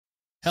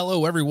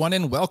Hello, everyone,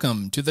 and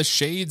welcome to the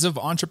Shades of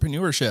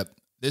Entrepreneurship.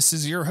 This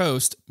is your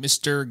host,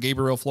 Mr.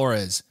 Gabriel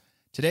Flores.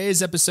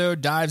 Today's episode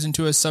dives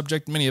into a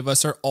subject many of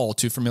us are all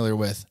too familiar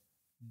with,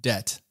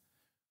 debt.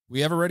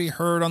 We have already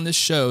heard on this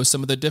show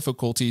some of the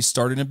difficulties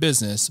starting a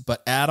business,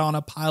 but add on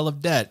a pile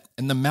of debt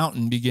and the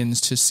mountain begins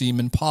to seem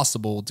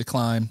impossible to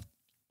climb.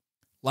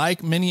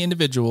 Like many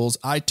individuals,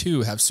 I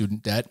too have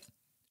student debt,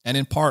 and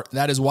in part,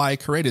 that is why I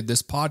created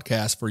this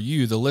podcast for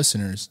you, the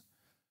listeners.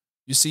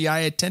 You see, I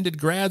attended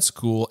grad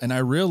school and I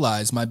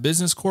realized my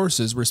business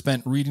courses were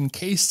spent reading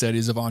case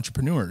studies of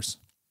entrepreneurs.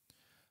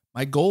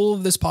 My goal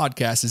of this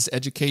podcast is to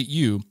educate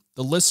you,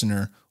 the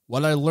listener,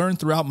 what I learned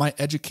throughout my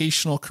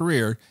educational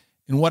career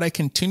and what I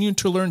continue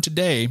to learn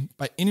today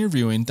by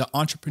interviewing the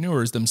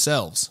entrepreneurs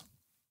themselves.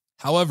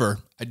 However,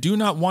 I do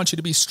not want you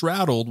to be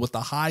straddled with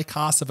the high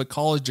cost of a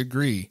college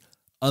degree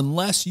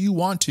unless you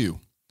want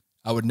to.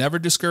 I would never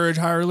discourage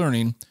higher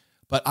learning,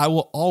 but I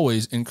will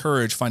always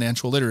encourage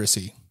financial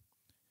literacy.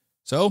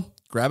 So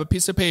grab a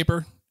piece of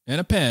paper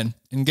and a pen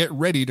and get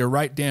ready to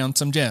write down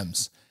some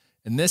gems.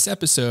 In this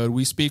episode,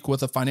 we speak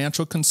with a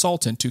financial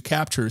consultant to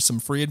capture some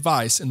free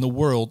advice in the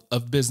world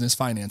of business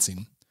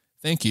financing.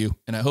 Thank you,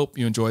 and I hope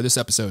you enjoy this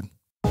episode.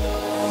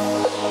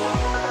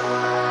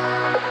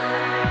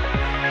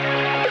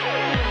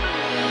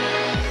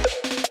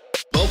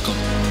 Welcome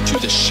to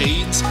the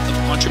Shades of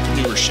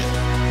Entrepreneurship,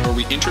 where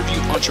we interview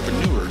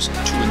entrepreneurs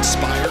to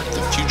inspire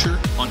the future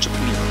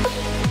entrepreneur.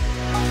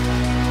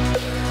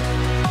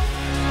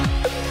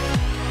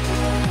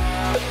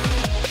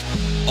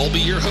 I'll be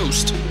your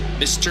host,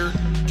 Mr.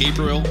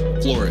 Gabriel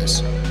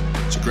Flores.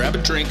 So grab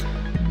a drink,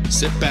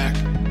 sit back,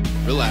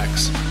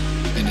 relax,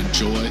 and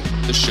enjoy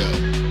the show.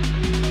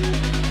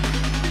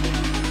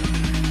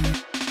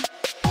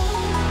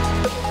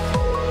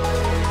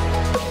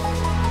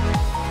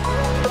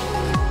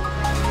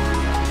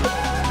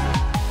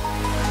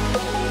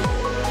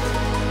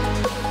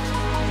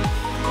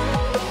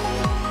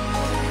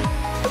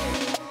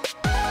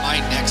 My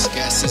next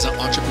guest is an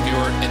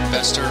entrepreneur,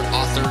 investor,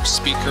 author,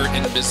 speaker,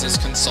 and business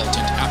consultant.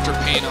 After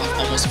paying off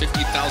almost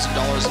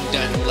 $50,000 in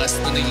debt in less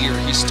than a year,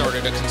 he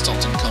started a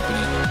consulting company.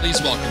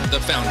 Please welcome the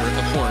founder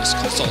of Horace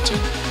Consulting,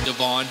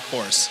 Devon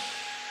Horace.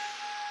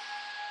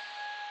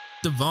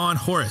 Devon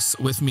Horace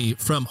with me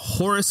from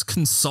Horace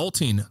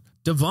Consulting.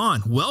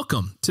 Devon,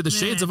 welcome to the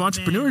Shades of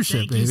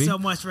Entrepreneurship, thank you so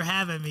much for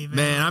having me, man.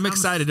 Man, I'm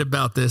excited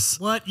about this.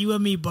 What? You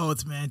and me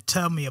both, man.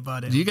 Tell me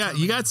about it. You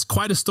got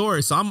quite a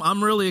story, so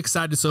I'm really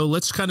excited. So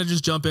let's kind of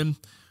just jump in.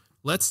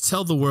 Let's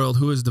tell the world,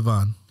 who is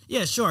Devon?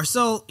 Yeah, sure.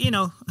 So,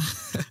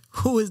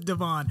 who is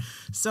Devon?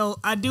 So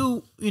I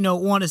do,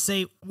 want to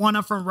say,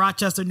 I'm from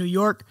Rochester, New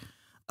York.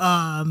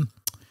 One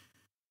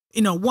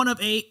of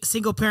 8,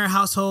 single parent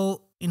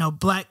household,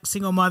 Black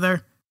single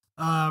mother,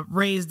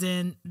 raised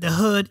in the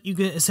hood, you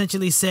could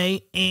essentially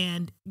say.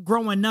 And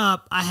growing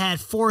up, I had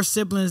 4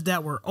 siblings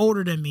that were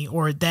older than me,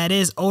 or that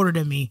is older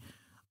than me.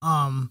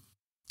 No,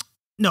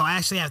 I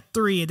actually have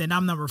 3, and then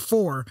I'm number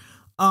 4.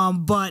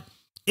 But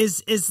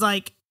it's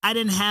like, I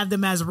didn't have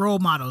them as role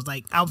models.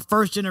 Like, I'm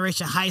first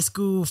generation high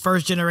school,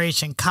 first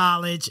generation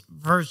college,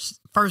 first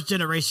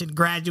generation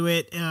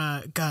graduate,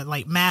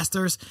 like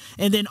masters,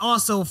 and then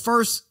also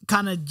first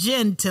kind of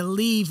gen to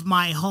leave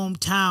my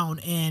hometown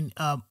and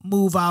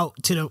move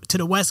out to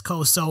the West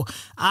Coast. So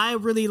I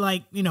really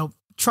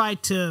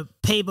tried to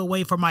pave a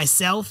way for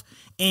myself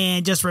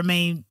and just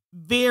remain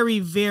very,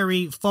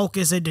 very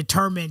focused and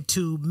determined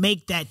to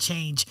make that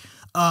change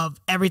of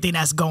everything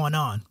that's going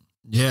on.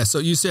 Yeah. So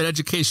you said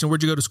education.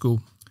 Where'd you go to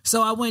school?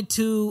 So I went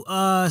to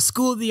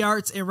School of the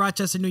Arts in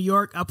Rochester, New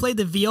York. I played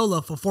the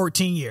viola for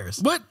 14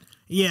 years. What?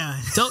 Yeah.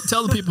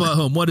 Tell the people at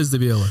home, what is the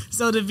viola?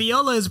 So the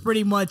viola is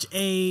pretty much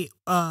a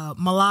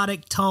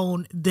melodic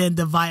tone than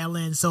the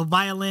violin. So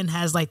violin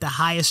has like the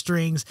highest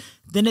strings.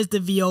 Then it's the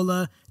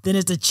viola. Then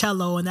it's the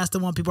cello, and that's the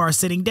one people are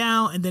sitting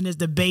down. And then it's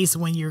the bass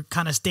when you're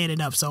kind of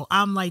standing up. So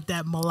I'm like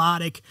that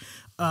melodic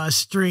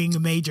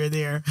string major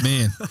there.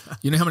 Man,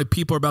 you know how many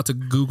people are about to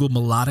Google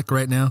melodic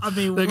right now? I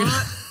mean, what?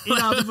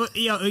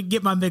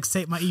 Get my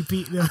mixtape, my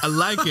EP. I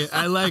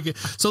like it.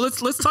 So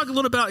let's talk a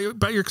little about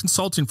your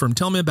consulting firm.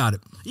 Tell me about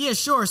it. Yeah,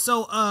 sure.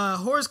 So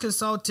Horace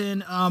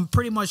Consulting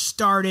pretty much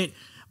started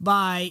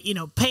by,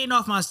 paying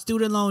off my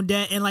student loan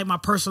debt and like my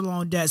personal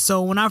loan debt.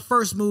 So when I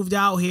first moved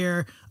out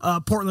here,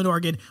 Portland,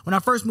 Oregon, when I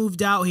first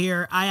moved out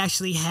here, I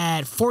actually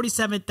had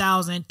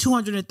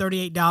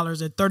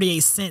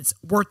 $47,238.38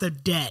 worth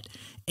of debt.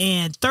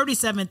 And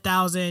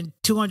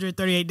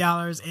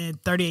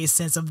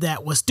 $37,238.38 of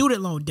that was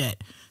student loan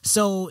debt.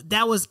 So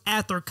that was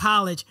after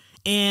college.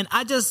 And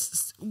I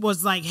just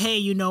was like, hey,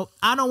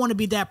 I don't want to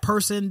be that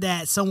person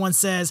that someone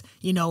says,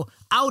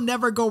 I'll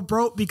never go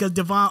broke because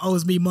Devon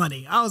owes me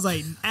money. I was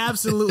like,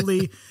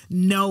 absolutely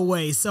no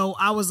way. So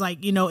I was like,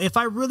 if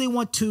I really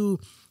want to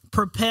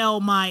propel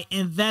my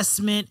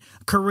investment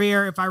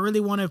career, if I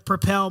really want to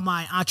propel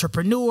my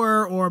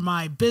entrepreneur or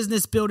my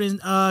business building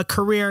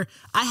career,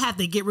 I have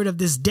to get rid of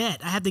this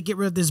debt. I have to get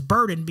rid of this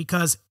burden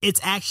because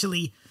it's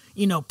actually,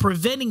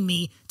 preventing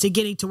me to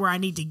getting to where I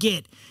need to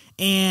get.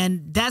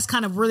 And that's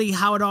kind of really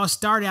how it all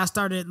started. I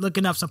started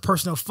looking up some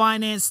personal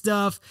finance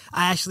stuff.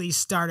 I actually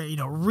started,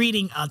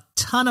 reading a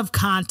ton of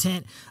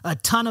content, a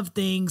ton of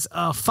things,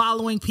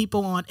 following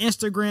people on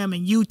Instagram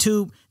and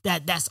YouTube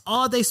that's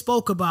all they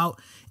spoke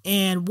about.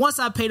 And once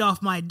I paid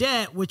off my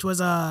debt, which was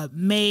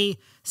May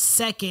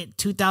 2nd,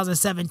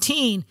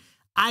 2017,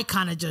 I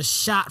kind of just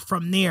shot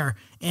from there.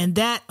 And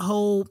that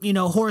whole,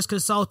 Horace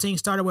Consulting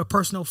started with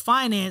personal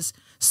finance,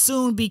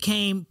 soon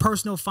became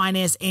personal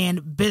finance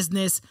and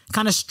business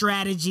kind of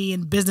strategy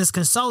and business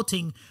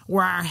consulting,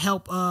 where I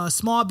help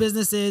small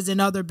businesses and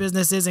other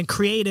businesses and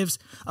creatives,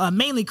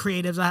 mainly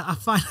creatives. I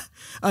find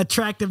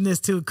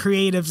attractiveness to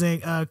creatives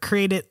and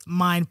creative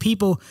mind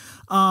people,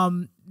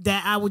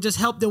 that I would just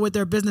help them with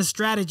their business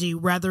strategy,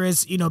 whether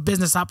it's,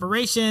 business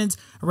operations,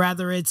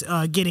 whether it's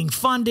getting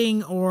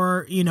funding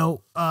or,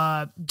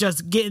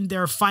 just getting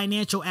their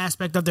financial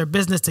aspect of their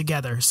business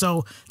together.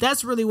 So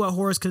that's really what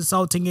Horace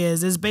Consulting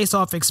is. It's based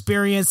off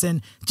experience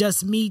and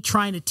just me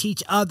trying to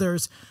teach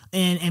others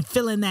and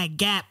fill in that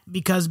gap,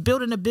 because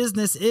building a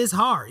business is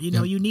hard.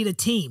 You need a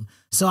team.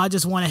 So I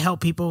just want to help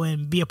people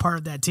and be a part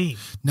of that team.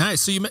 Nice.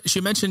 So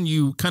you mentioned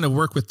you kind of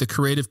work with the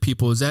creative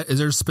people. Is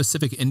there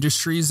specific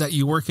industries that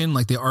you work in,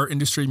 like the art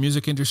industry,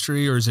 music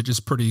industry, or is it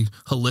just pretty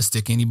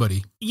holistic?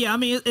 Anybody? Yeah, I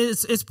mean,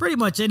 it's pretty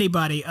much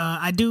anybody.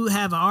 I do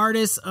have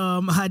artists.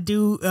 I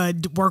do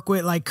work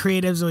with like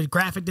creatives or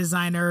graphic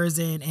designers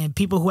and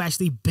people who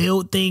actually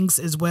build things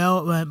as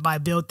well. By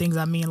build things,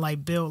 I mean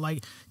like build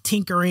like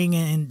tinkering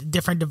and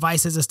different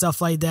devices and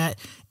stuff like that.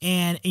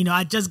 And,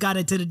 I just got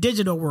into the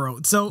digital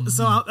world. So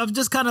I'm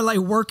just kind of like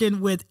working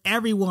with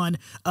everyone.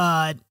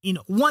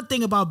 One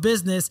thing about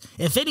business,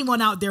 if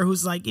anyone out there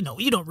who's like,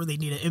 you don't really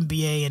need an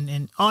MBA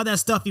and all that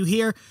stuff you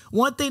hear,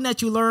 one thing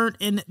that you learn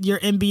in your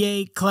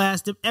MBA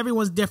class,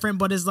 everyone's different,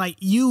 but it's like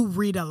you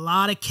read a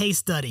lot of case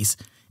studies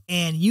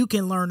and you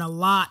can learn a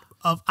lot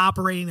of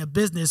operating a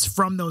business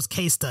from those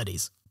case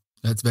studies.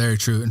 That's very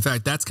true. In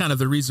fact, that's kind of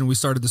the reason we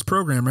started this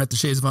program, right? The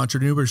Shades of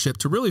Entrepreneurship,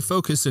 to really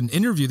focus and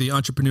interview the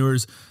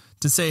entrepreneurs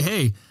to say,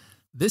 hey,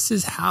 this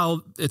is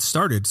how it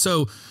started.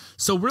 So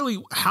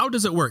really, how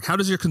does it work? How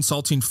does your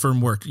consulting firm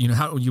work?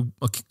 How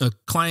a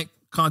client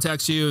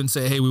contacts you and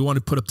say, hey, we want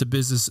to put up to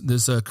business,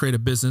 this create a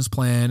business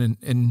plan.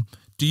 And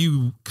do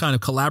you kind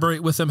of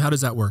collaborate with them? How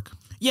does that work?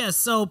 Yes.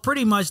 So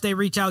pretty much they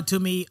reach out to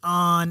me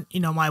on,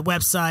 my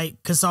website,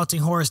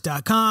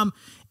 consultinghorace.com.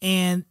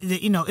 And,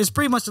 it's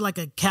pretty much like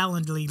a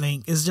Calendly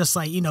link. It's just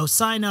like,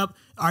 sign up.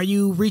 Are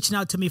you reaching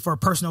out to me for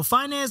personal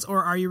finance,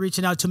 or are you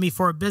reaching out to me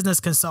for business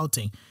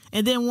consulting?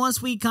 And then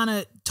once we kind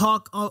of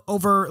talk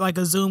over like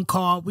a Zoom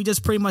call, we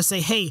just pretty much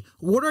say, hey,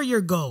 what are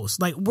your goals?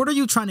 Like, what are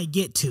you trying to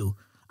get to?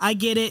 I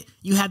get it.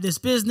 You have this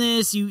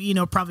business,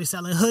 you probably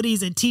selling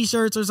hoodies and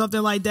t-shirts or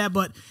something like that.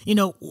 But,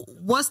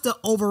 what's the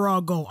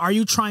overall goal? Are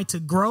you trying to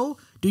grow?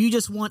 Do you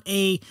just want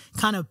a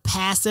kind of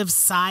passive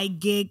side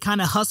gig kind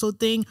of hustle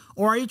thing?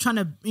 Or are you trying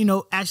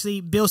to,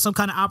 actually build some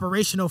kind of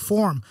operational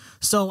form?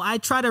 So I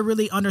try to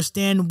really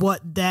understand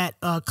what that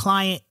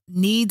client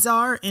needs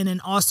are, and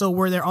then also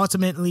where they're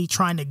ultimately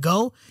trying to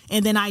go.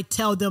 And then I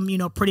tell them,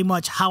 pretty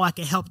much how I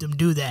can help them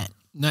do that.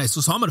 Nice.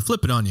 So I'm going to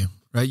flip it on you,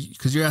 right?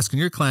 Because you're asking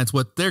your clients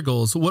what their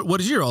goals. What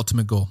is your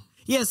ultimate goal?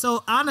 Yeah,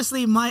 so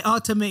honestly, my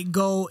ultimate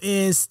goal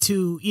is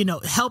to,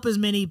 help as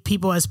many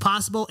people as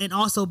possible and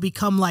also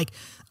become like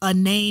a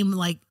name,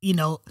 like,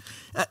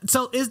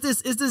 so is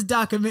this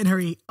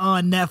documentary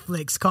on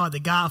Netflix called The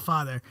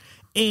Godfather.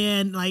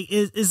 And like,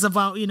 it's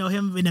about,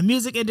 him in the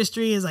music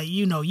industry. Is like,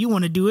 you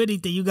want to do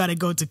anything, you got to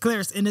go to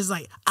clearance. And it's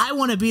like, I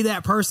want to be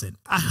that person.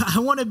 I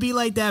want to be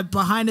like that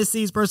behind the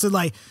scenes person.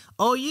 Like,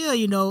 oh yeah,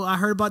 I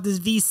heard about this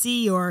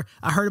VC, or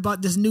I heard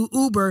about this new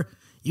Uber.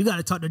 You got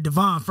to talk to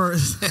Devon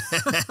first.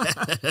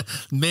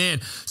 Man.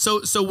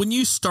 So when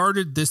you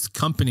started this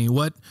company,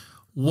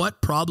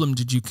 what problem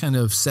did you kind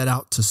of set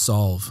out to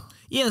solve?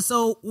 Yeah,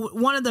 so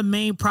one of the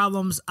main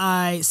problems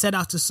I set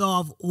out to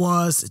solve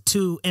was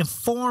to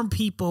inform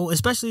people,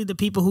 especially the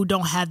people who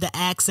don't have the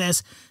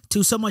access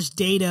to so much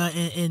data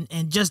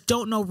and just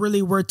don't know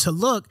really where to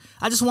look.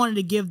 I just wanted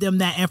to give them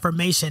that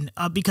information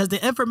because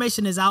the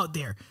information is out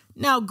there.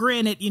 Now,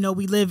 granted,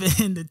 we live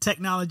in the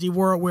technology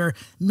world where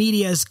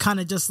media is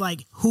kind of just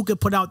like who could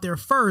put out there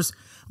first.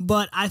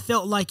 But I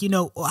felt like,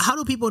 how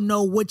do people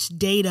know which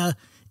data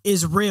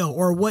is real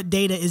or what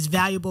data is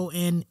valuable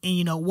and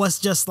what's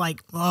just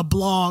like a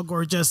blog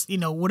or just,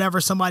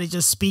 whatever somebody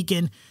just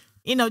speaking,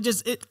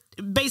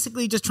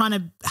 basically just trying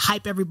to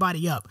hype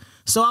everybody up.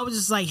 So I was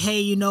just like,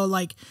 hey,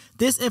 like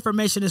this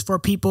information is for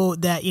people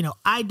that,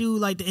 I do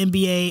like the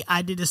MBA,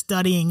 I did the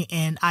studying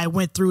and I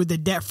went through the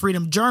debt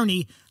freedom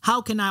journey.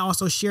 How can I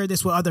also share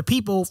this with other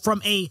people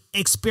from a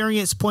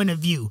experience point of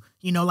view?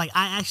 Like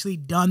I actually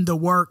done the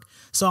work.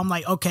 So I'm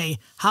like, okay,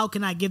 how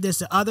can I give this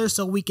to others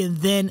so we can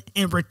then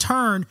in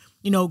return,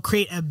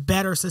 create a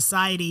better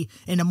society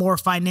and a more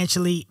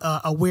financially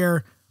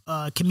aware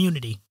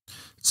community.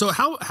 So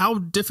how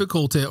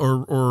difficult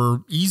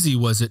or easy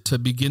was it to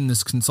begin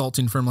this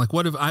consulting firm? Like,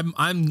 what if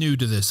I'm new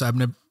to this?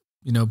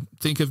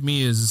 think of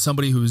me as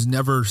somebody who's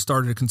never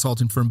started a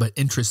consulting firm, but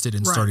interested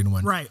in starting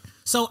one. Right.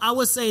 So I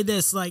would say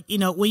this,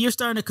 when you're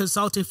starting a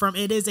consulting firm,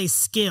 it is a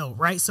skill,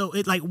 right? So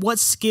what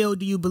skill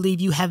do you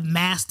believe you have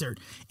mastered?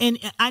 And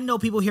I know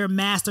people hear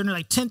master and they're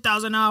like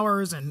 10,000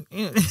 hours and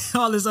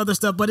all this other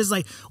stuff, but it's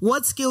like,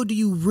 what skill do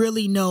you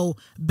really know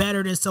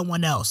better than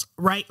someone else,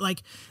 right?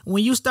 Like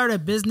when you start a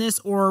business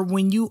or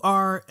when you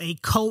are a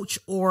coach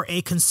or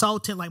a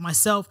consultant like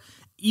myself,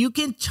 you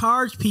can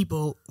charge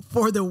people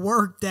for the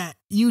work that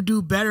you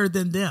do better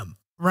than them,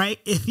 right?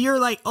 If you're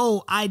like,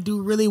 oh, I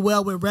do really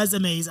well with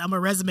resumes, I'm a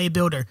resume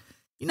builder.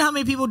 You know how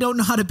many people don't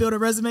know how to build a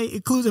resume,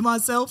 including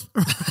myself?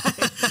 Right?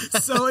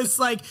 So it's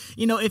like,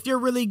 if you're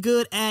really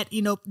good at,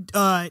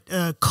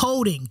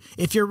 coding,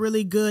 if you're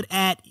really good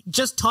at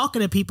just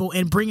talking to people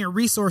and bringing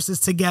resources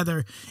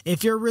together,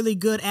 if you're really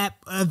good at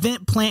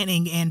event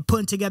planning and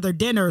putting together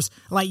dinners,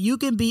 like you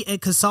can be a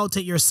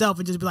consultant yourself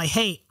and just be like,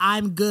 hey,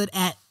 I'm good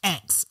at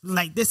X.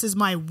 Like this is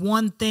my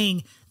one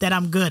thing that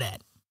I'm good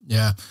at.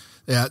 Yeah.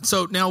 Yeah.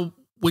 So now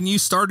when you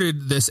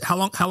started this, how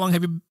long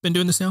have you been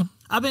doing this now?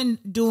 I've been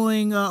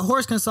doing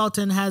Horace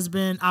Consulting has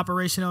been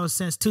operational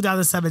since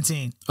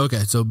 2017.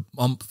 Okay, so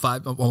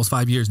almost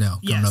 5 years now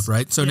coming up,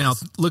 right? So now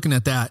looking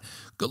at that,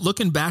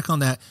 looking back on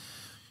that,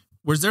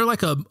 was there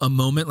like a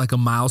moment, like a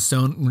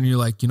milestone when you're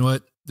like, you know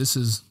what, this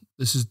is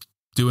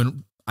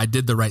I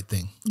did the right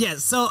thing? Yeah.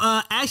 So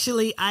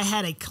actually, I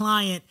had a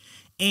client.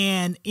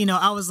 And,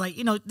 I was like,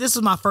 this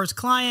is my first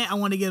client. I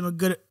want to give him a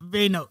good,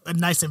 a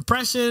nice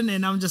impression.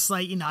 And I'm just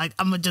like,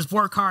 I'm going to just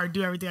work hard,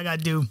 do everything I got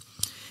to do.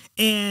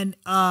 And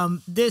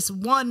this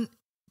one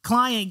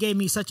client gave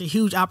me such a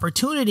huge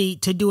opportunity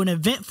to do an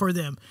event for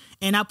them.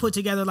 And I put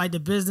together like the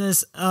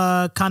business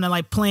kind of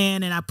like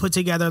plan. And I put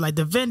together like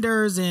the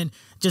vendors and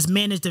just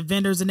managed the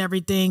vendors and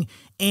everything.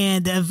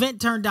 And the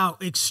event turned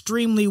out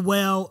extremely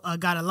well.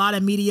 Got a lot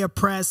of media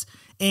press.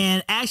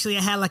 And actually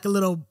I had like a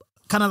little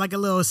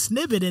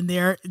snippet in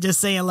there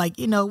just saying like,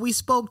 we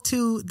spoke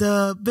to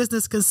the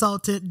business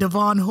consultant,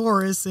 Devon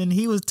Horace, and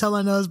he was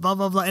telling us blah,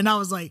 blah, blah. And I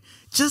was like,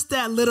 just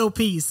that little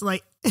piece,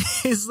 like,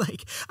 it's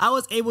like I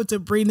was able to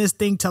bring this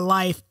thing to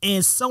life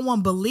and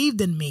someone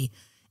believed in me.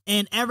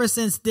 And ever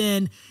since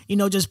then,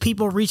 just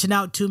people reaching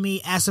out to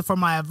me, asking for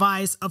my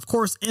advice, of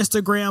course,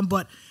 Instagram,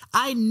 but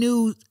I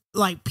knew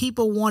like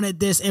people wanted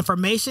this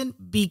information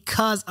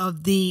because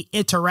of the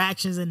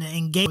interactions and the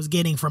engagement I was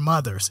getting from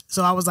others.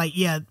 So I was like,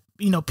 yeah,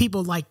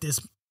 people like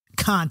this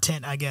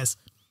content, I guess.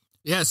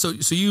 Yeah. So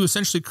you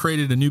essentially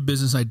created a new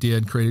business idea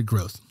and created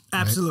growth.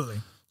 Absolutely.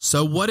 Right?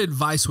 So what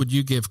advice would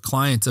you give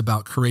clients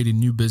about creating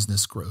new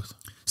business growth?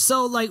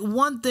 So like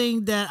one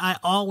thing that I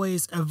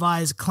always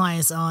advise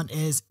clients on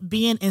is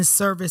being in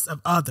service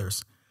of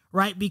others,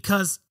 right?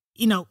 Because,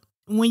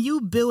 when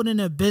you build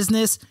in a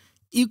business,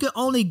 you can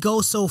only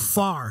go so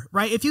far,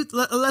 right?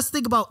 Let's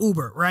think about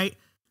Uber, right?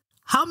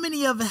 How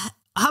many of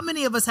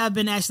us have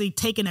been actually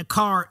taking a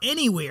car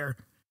anywhere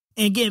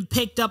and getting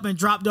picked up and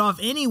dropped off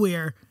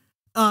anywhere,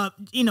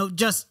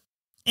 just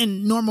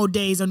in normal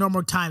days or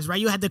normal times, right?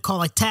 You had to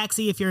call a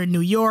taxi if you're in New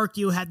York.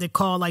 You had to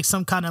call like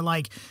some kind of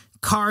like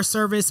car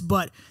service,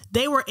 but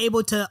they were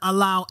able to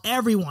allow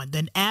everyone,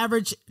 the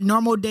average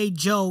normal day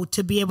Joe,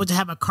 to be able to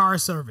have a car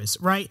service,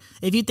 right?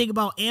 If you think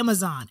about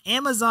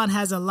Amazon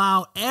has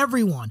allowed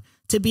everyone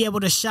to be able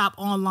to shop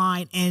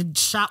online and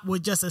shop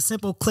with just a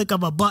simple click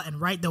of a button,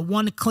 right? The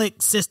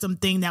one-click system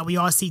thing that we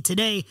all see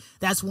today,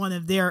 that's one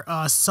of their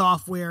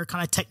software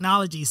kind of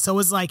technologies. So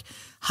it's like,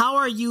 how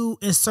are you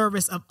in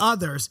service of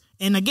others?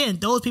 And again,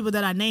 those people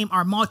that I name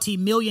are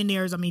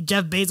multi-millionaires. I mean,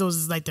 Jeff Bezos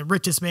is like the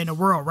richest man in the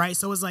world, right?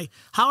 So it's like,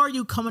 how are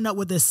you coming up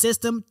with a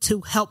system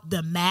to help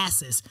the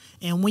masses?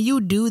 And when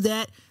you do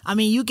that, I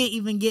mean, you can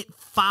even get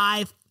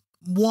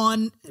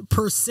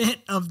 1%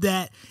 of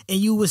that and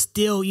you will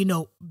still,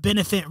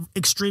 benefit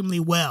extremely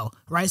well,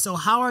 right? So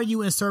how are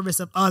you in service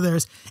of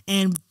others?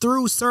 And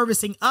through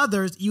servicing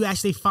others, you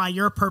actually find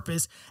your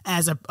purpose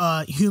as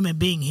a human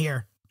being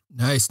here.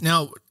 Nice.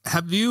 Now,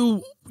 have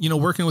you,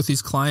 working with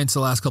these clients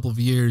the last couple of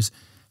years,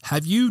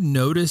 have you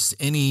noticed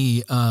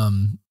any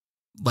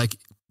like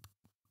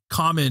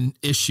common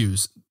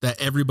issues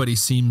that everybody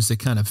seems to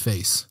kind of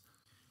face?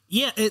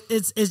 Yeah,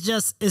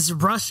 it's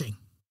rushing.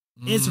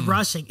 It's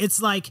rushing.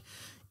 It's like,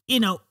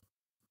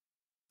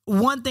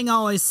 one thing I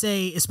always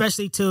say,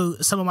 especially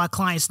to some of my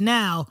clients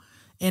now,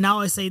 and I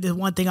always say this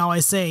one thing I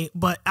always say,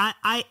 but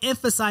I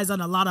emphasize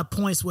on a lot of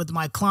points with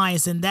my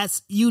clients, and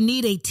that's you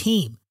need a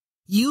team.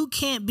 You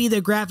can't be the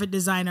graphic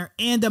designer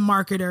and the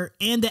marketer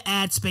and the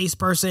ad space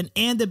person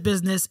and the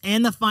business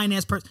and the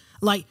finance person.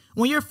 Like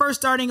when you're first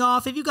starting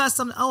off, if you got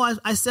something,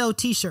 I sell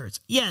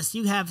t-shirts. Yes,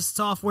 you have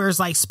softwares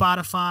like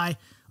Shopify,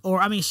 or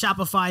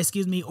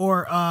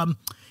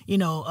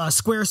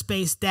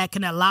Squarespace that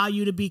can allow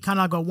you to be kind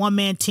of like a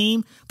one-man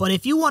team. But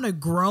if you want to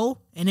grow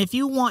and if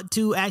you want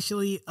to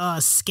actually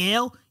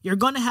scale, you're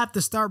going to have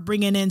to start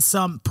bringing in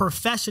some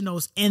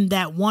professionals in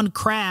that one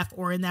craft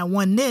or in that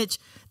one niche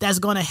that's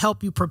going to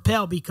help you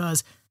propel,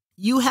 because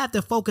you have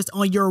to focus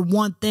on your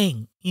one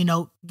thing.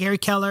 Gary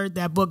Keller,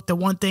 that book, The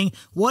One Thing.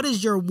 What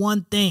is your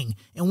one thing?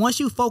 And once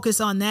you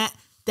focus on that,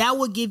 that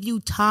will give you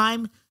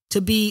time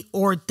to be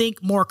or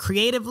think more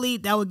creatively.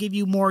 That will give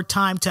you more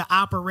time to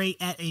operate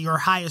at your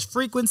highest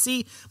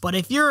frequency. But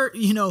if you're,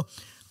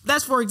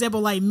 that's for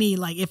example, like me,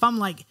 like if I'm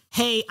like,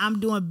 hey, I'm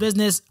doing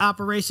business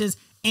operations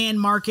and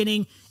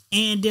marketing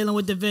and dealing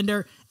with the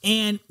vendor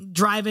and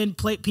driving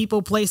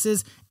people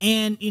places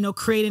and,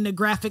 creating the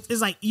graphics,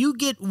 it's like you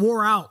get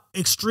wore out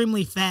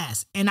extremely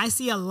fast. And I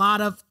see a lot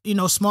of,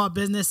 small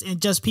business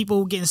and just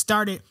people getting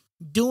started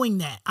doing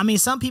that. I mean,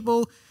 some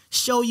people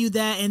show you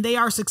that and they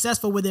are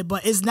successful with it,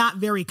 but it's not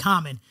very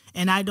common.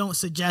 And I don't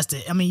suggest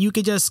it. I mean, you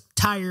could just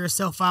tire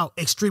yourself out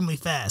extremely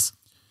fast.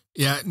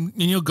 Yeah.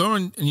 And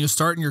going and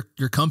starting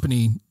your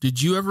company,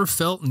 did you ever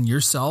felt in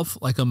yourself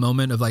like a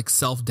moment of like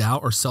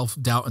self-doubt or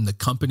self-doubt in the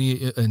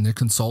company and the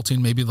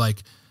consulting, maybe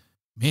like,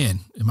 man,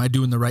 am I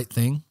doing the right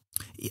thing?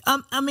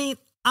 I mean,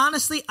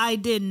 honestly, I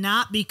did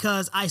not,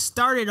 because I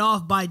started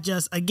off by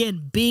just,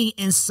 again, being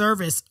in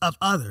service of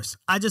others.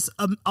 I just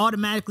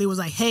automatically was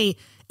like, hey,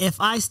 if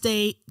I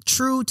stay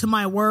true to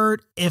my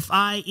word, if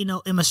I,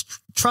 am a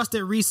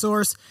trusted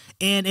resource,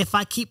 and if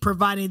I keep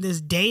providing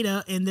this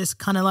data and this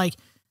kind of like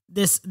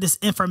this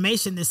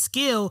information, this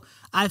skill,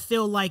 I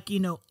feel like,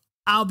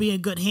 I'll be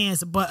in good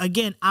hands. But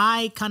again,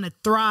 I kind of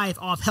thrive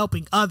off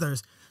helping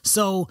others.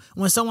 So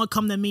when someone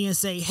come to me and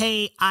say,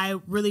 hey, I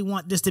really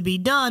want this to be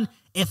done,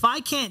 if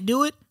I can't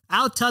do it,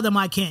 I'll tell them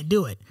I can't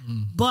do it.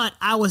 But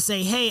I would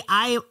say, hey,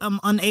 I am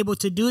unable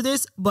to do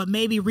this, but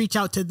maybe reach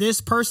out to this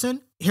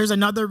person. Here's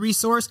another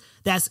resource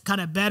that's kind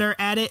of better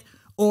at it.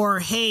 Or,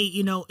 hey,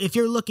 if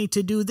you're looking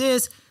to do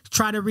this,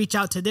 try to reach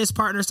out to this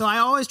partner. So I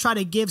always try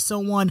to give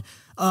someone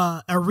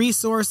a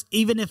resource,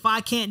 even if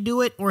I can't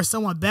do it, or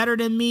someone better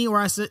than me,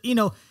 or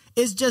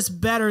it's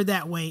just better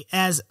that way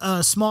as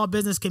a small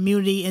business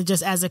community and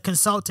just as a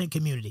consulting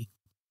community.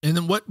 And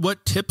then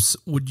what tips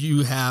would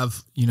you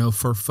have,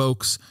 for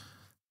folks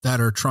that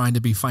are trying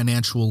to be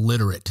financial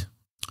literate,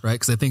 right?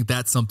 Because I think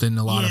that's something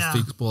a lot of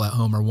people at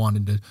home are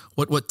wanting to.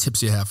 What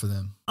tips you have for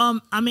them?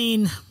 I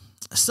mean,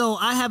 so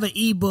I have an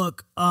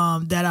ebook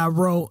that I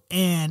wrote,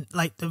 and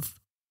like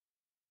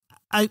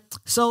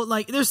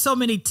there's so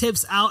many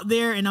tips out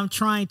there, and I'm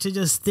trying to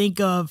just think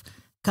of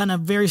kind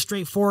of very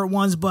straightforward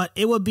ones, but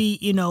it would be,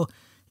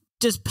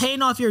 just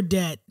paying off your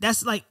debt.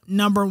 That's like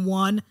number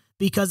one,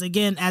 because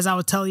again, as I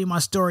was telling you my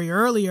story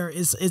earlier,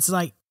 it's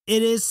like,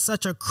 it is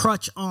such a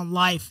crutch on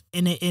life,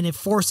 and it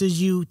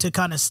forces you to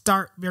kind of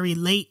start very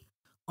late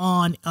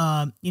on,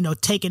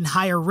 taking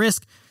higher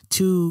risk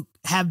to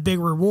have big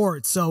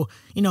rewards. So,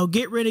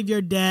 get rid of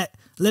your debt,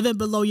 living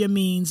below your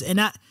means.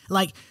 And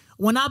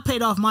when I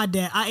paid off my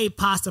debt, I ate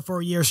pasta for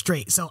a year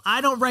straight. So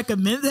I don't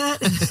recommend that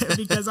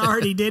because I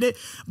already did it.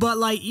 But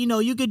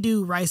you could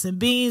do rice and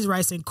beans,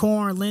 rice and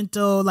corn,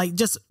 lentil, like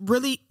just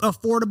really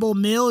affordable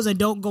meals, and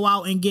don't go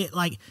out and get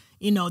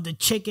the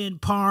chicken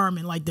parm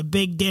and like the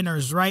big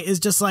dinners, right? It's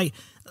just like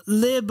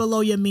live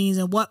below your means.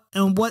 And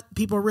what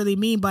people really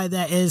mean by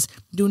that is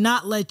do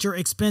not let your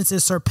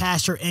expenses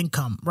surpass your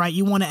income, right?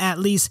 You want to at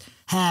least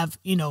have,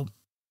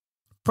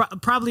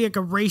 probably like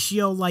a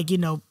ratio,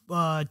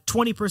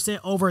 20%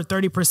 over,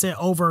 30%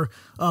 over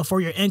for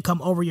your income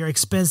over your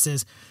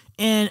expenses.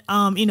 And,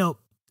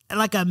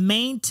 like a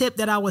main tip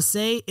that I would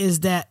say is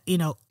that,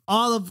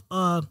 all of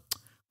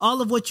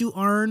what you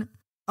earn,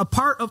 a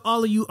part of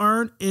all of you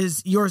earn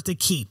is yours to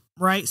keep,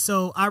 right?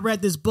 So I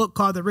read this book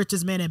called The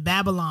Richest Man in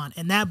Babylon,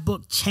 and that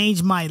book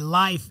changed my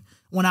life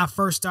when I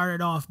first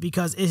started off,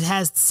 because it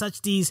has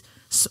such these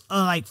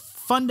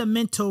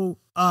fundamental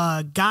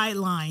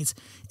guidelines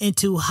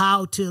into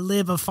how to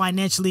live a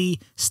financially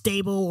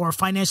stable or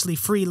financially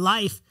free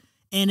life.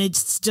 And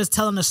it's just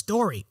telling a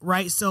story,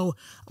 right? So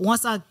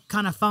once I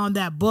kind of found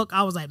that book,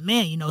 I was like,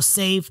 man,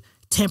 save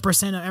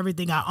 10% of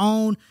everything I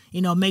own,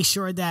 make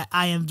sure that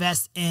I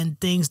invest in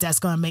things that's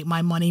going to make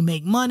my money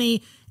make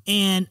money.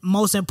 And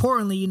most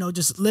importantly,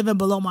 just living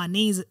below my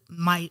means,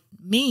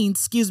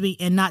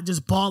 and not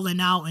just balling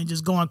out and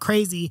just going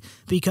crazy,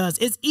 because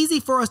it's easy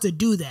for us to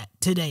do that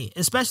today,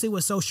 especially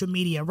with social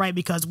media, right?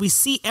 Because we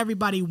see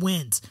everybody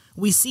wins.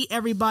 We see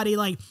everybody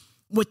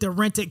with the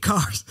rented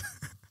cars.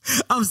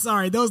 I'm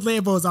sorry, those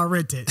Lambos are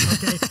rented,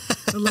 okay?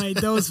 Like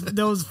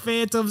those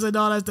Phantoms and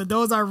all that stuff,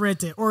 those are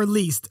rented or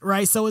leased,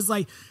 right? So it's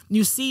like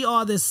you see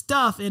all this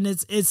stuff, and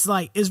it's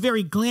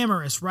very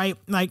glamorous, right?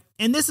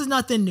 And this is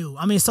nothing new.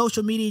 I mean,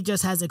 social media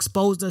just has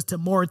exposed us to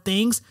more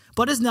things,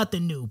 but it's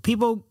nothing new.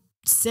 People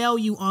sell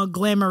you on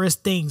glamorous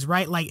things,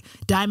 right? Like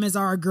diamonds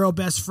are a girl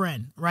best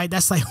friend, right?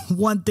 That's like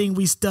one thing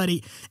we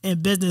studied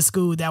in business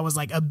school that was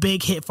like a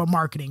big hit for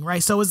marketing,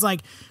 right? So it's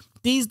like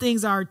these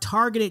things are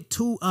targeted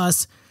to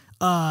us.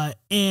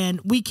 And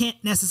we can't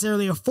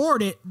necessarily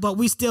afford it, but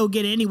we still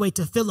get it anyway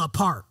to feel a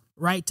part,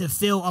 right? To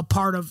feel a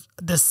part of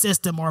the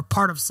system or a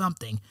part of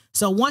something.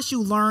 So once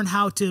you learn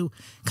how to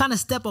kind of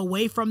step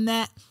away from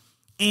that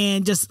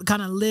and just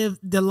kind of live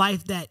the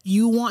life that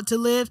you want to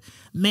live,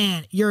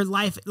 man, your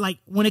life,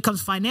 when it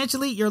comes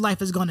financially, your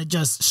life is going to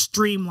just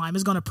streamline.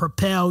 It's going to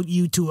propel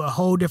you to a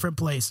whole different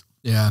place.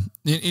 Yeah.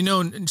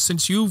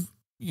 Since you've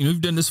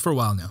done this for a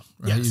while now,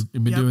 right? Yes.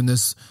 You've been doing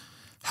this.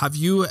 Have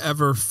you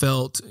ever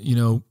felt,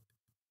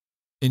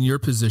 in your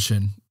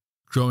position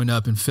growing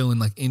up and feeling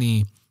like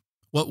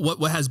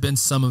what has been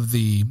some of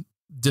the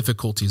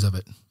difficulties of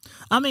it?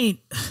 I mean,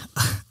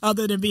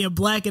 other than being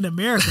black in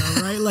America,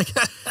 right? Like,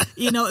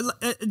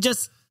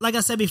 just like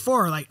I said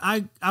before, like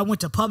I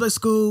went to public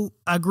school.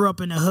 I grew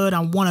up in the hood.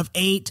 I'm one of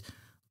 8,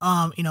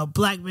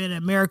 black men in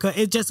America.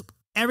 It just,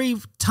 every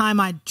time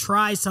I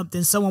try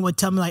something, someone would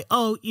tell me like,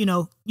 oh,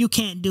 you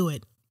can't do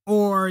it.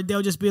 Or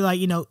they'll just be like,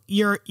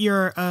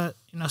 you're a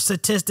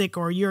statistic,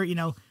 or you're,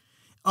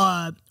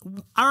 I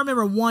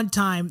remember one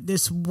time,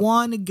 this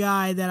one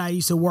guy that I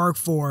used to work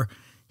for,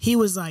 he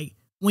was like,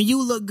 when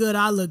you look good,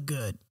 I look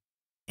good.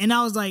 And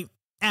I was like,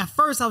 at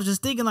first I was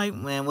just thinking like,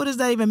 man, what does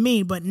that even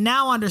mean? But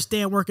now I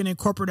understand, working in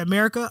corporate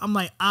America. I'm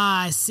like,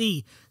 I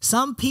see.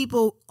 Some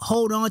people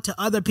hold on to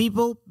other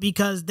people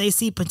because they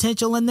see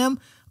potential in them,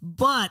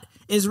 but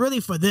it's really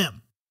for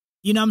them.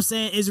 You know what I'm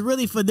saying? It's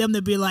really for them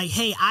to be like,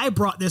 hey, I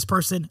brought this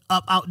person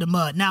up out the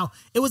mud. Now,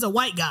 it was a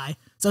white guy.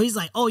 So he's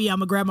like, oh yeah, I'm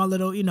gonna grab my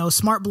little,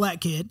 smart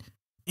black kid,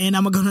 and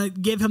I'm gonna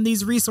give him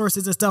these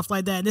resources and stuff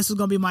like that. And this was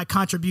gonna be my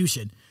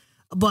contribution.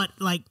 But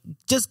like,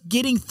 just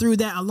getting through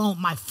that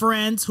alone, my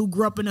friends who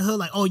grew up in the hood,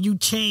 like, oh, you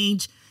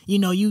change,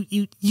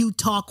 you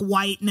talk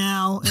white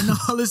now and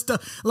all this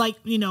stuff, like,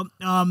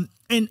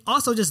 and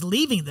also just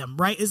leaving them,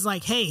 right? It's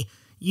like, hey,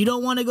 you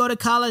don't want to go to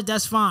college,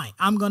 that's fine.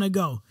 I'm going to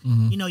go.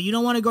 Mm-hmm. You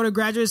don't want to go to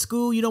graduate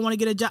school, you don't want to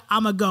get a job,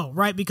 I'm going to go,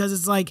 right? Because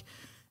it's like,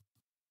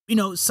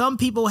 some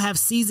people have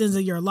seasons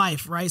in your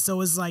life, right? So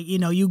it's like,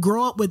 you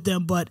grow up with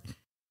them, but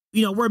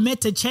we're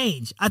meant to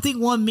change. I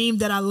think one meme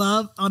that I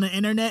love on the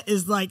internet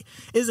is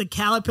a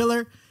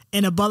caterpillar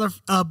and a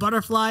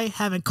butterfly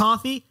having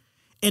coffee.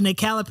 And the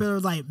caterpillar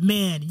was like,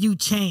 man, you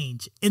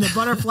change. And the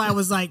butterfly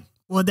was like,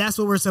 well, that's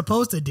what we're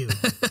supposed to do.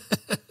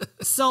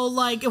 So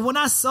like, when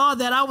I saw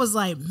that, I was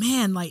like,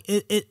 man, like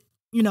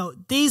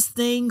these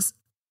things,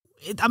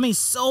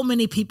 so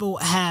many people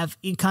have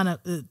kind of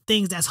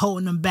things that's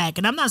holding them back.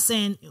 And I'm not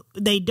saying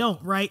they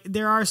don't, right?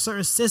 There are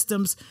certain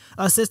systems,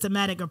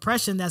 systematic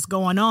oppression that's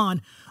going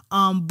on.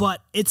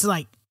 But it's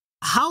like,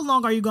 how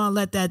long are you going to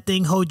let that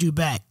thing hold you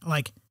back?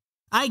 Like,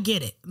 I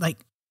get it. Like,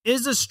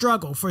 it's a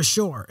struggle for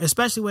sure,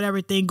 especially with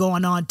everything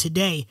going on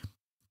today.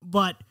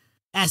 But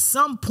at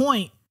some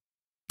point,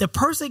 the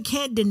person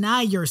can't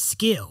deny your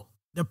skill.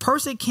 The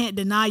person can't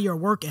deny your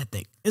work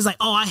ethic. It's like,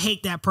 oh, I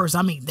hate that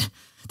person.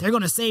 They're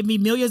going to save me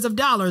millions of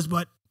dollars,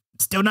 but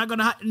still not going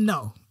to.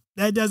 No,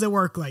 that doesn't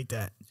work like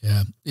that.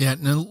 Yeah. Yeah.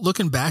 Now,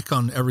 looking back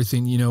on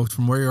everything,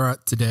 from where you're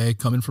at today,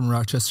 coming from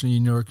Rochester,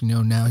 New York,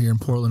 now here in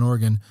Portland,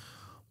 Oregon,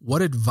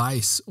 what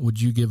advice would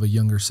you give a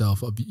younger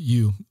self of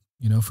you,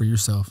 for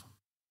yourself?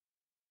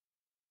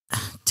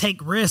 Take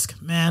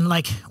risk, man.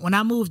 Like, when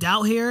I moved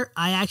out here,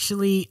 I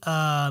actually,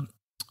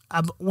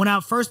 when I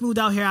first moved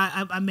out here,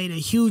 I made a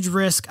huge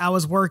risk. I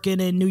was working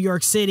in New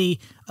York City.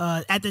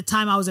 At the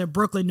time I was in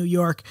Brooklyn, New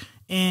York.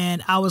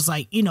 And I was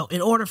like,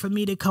 in order for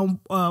me to come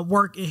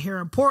work here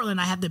in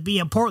Portland, I have to be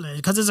in Portland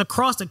because it's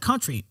across the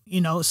country,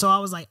 So I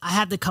was like, I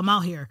have to come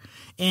out here.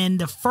 And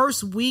the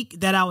first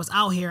week that I was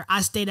out here, I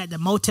stayed at the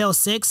Motel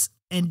 6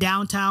 in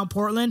downtown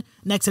Portland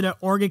next to the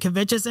Oregon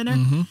Convention Center.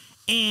 Mm-hmm.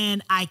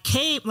 And I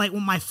came, like,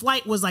 when my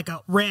flight was like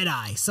a red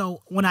eye.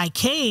 So when I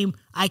came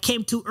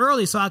too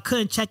early, so I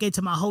couldn't check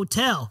into my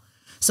hotel.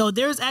 So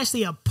there's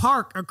actually a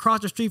park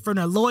across the street from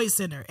the Lloyd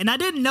Center. And I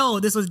didn't know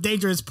this was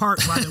Dangerous Park,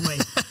 by the way.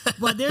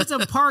 But there's a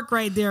park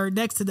right there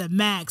next to the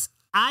Max.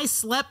 I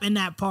slept in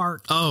that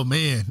park. Oh,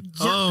 man.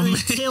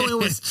 Until it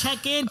was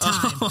check-in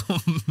time. Oh,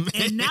 man.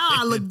 And now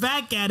I look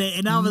back at it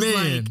and I was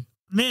like,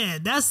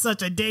 man, that's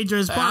such a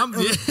dangerous park.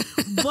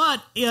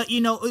 But,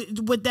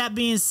 with that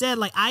being said,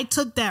 like, I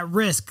took that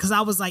risk because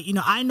I was like,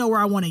 I know where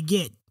I want to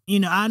get.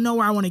 I know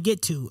where I want to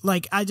get to.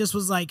 Like, I just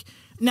was like,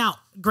 now,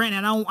 granted,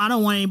 I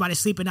don't want anybody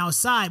sleeping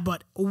outside,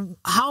 but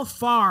how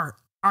far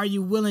are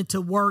you willing to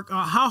work? Or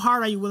how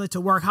hard are you willing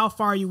to work? How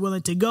far are you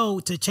willing to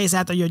go to chase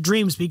after your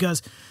dreams?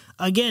 Because,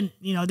 again,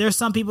 there's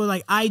some people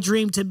like, I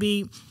dream to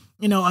be,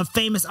 a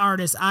famous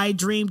artist. I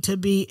dream to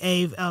be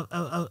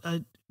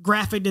a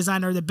graphic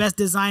designer, the best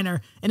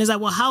designer. And it's like,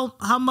 well,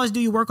 how much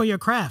do you work on your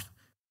craft?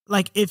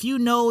 Like, if you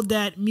know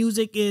that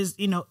music is,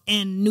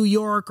 in New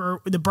York or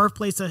the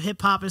birthplace of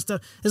hip hop and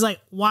stuff, it's like,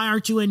 why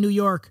aren't you in New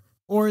York?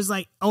 Or it's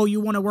like, oh, you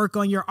want to work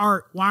on your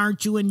art. Why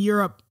aren't you in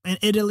Europe and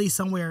Italy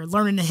somewhere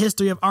learning the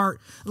history of art?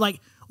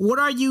 Like, what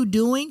are you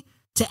doing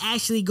to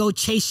actually go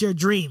chase your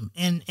dream?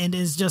 And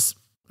it's just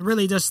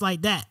really just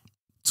like that.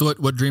 So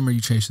what dream are you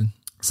chasing?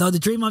 So the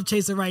dream I'm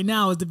chasing right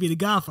now is to be the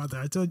Godfather.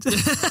 I told you.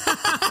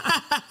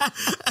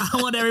 I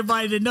want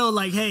everybody to know,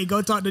 like, hey,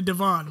 go talk to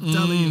Devon. I'm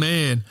telling you.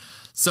 Man.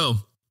 So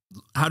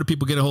how do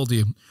people get a hold of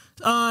you?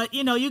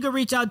 You can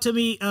reach out to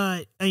me.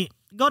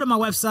 Go to my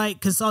website,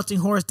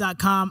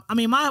 consultinghorace.com.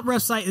 My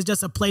website is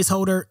just a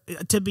placeholder,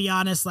 to be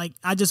honest. Like,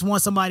 I just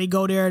want somebody to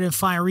go there to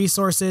find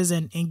resources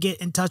and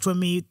get in touch with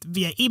me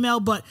via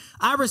email. But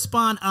I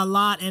respond a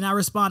lot and I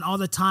respond all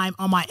the time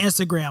on my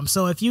Instagram.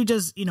 So if you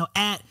just,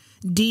 at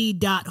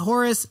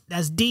d.horace,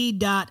 that's d.horace,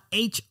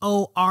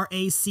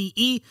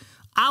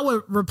 I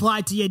would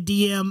reply to your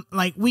DM.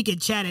 Like, we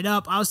could chat it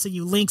up. I'll send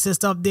you links and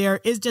stuff there.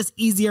 It's just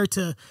easier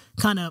to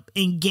kind of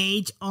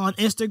engage on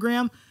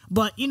Instagram.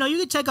 But, you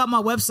can check out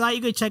my website.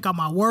 You can check out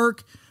my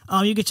work.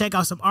 You can check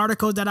out some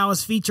articles that I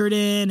was featured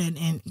in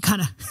and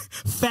kind of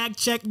fact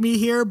check me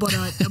here. But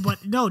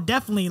no,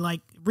 definitely,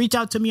 like, reach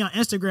out to me on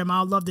Instagram.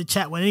 I'd love to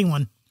chat with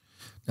anyone.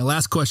 Now,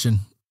 last question.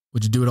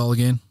 Would you do it all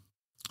again?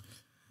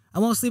 I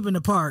won't sleep in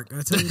the park.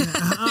 I'll tell you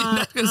that.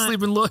 Not going to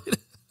sleep in Lloyd?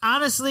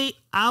 Honestly,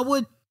 I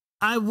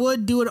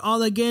would do it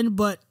all again,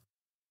 but,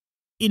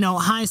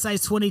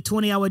 hindsight's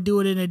 2020, I would do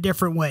it in a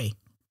different way.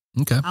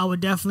 Okay. I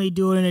would definitely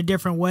do it in a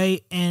different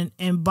way. And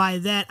by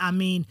that, I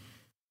mean,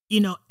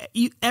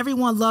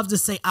 everyone loves to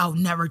say, I'll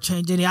never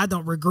change anything. I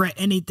don't regret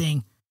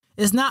anything.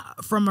 It's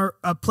not from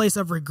a place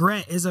of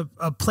regret. It's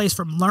a place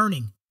from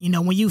learning.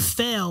 When you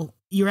fail,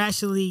 you're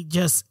actually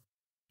just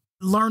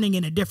learning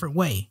in a different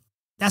way.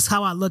 That's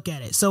how I look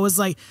at it. So it's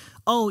like,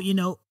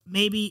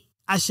 maybe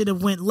I should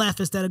have went left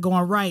instead of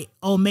going right.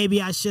 Oh,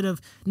 maybe I should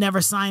have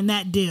never signed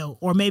that deal.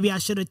 Or maybe I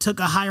should have took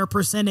a higher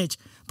percentage.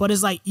 But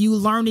it's like you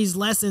learn these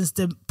lessons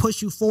to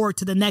push you forward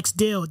to the next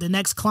deal, the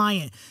next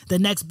client, the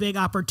next big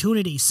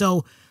opportunity.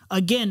 So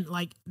again,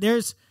 like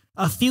there's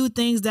a few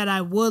things that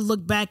I would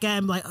look back at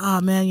and be like,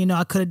 oh man,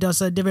 I could have done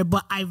something different.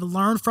 But I've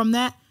learned from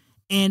that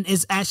and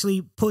it's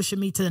actually pushing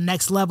me to the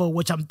next level,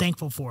 which I'm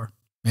thankful for.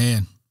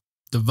 Man.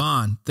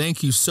 Devon,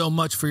 thank you so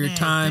much for your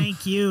time.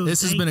 Thank you.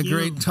 This has been a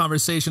great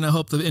conversation. I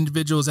hope the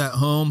individuals at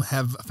home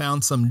have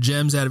found some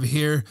gems out of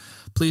here.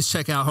 Please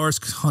check out Horace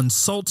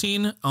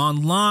Consulting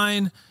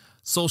online,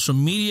 social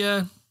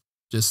media.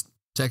 Just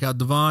check out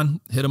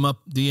Devon, hit him up,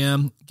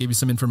 DM, give you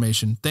some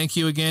information. Thank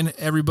you again,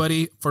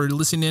 everybody, for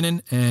listening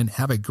in, and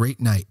have a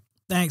great night.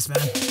 Thanks, man.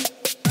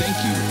 Thank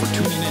you for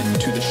tuning in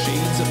to the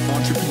Shades of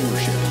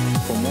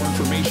Entrepreneurship. For more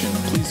information,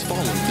 please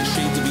follow the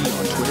Shades of E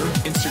on Twitter,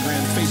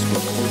 Instagram,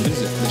 Facebook, or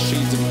visit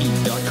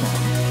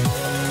theshadesofE.com.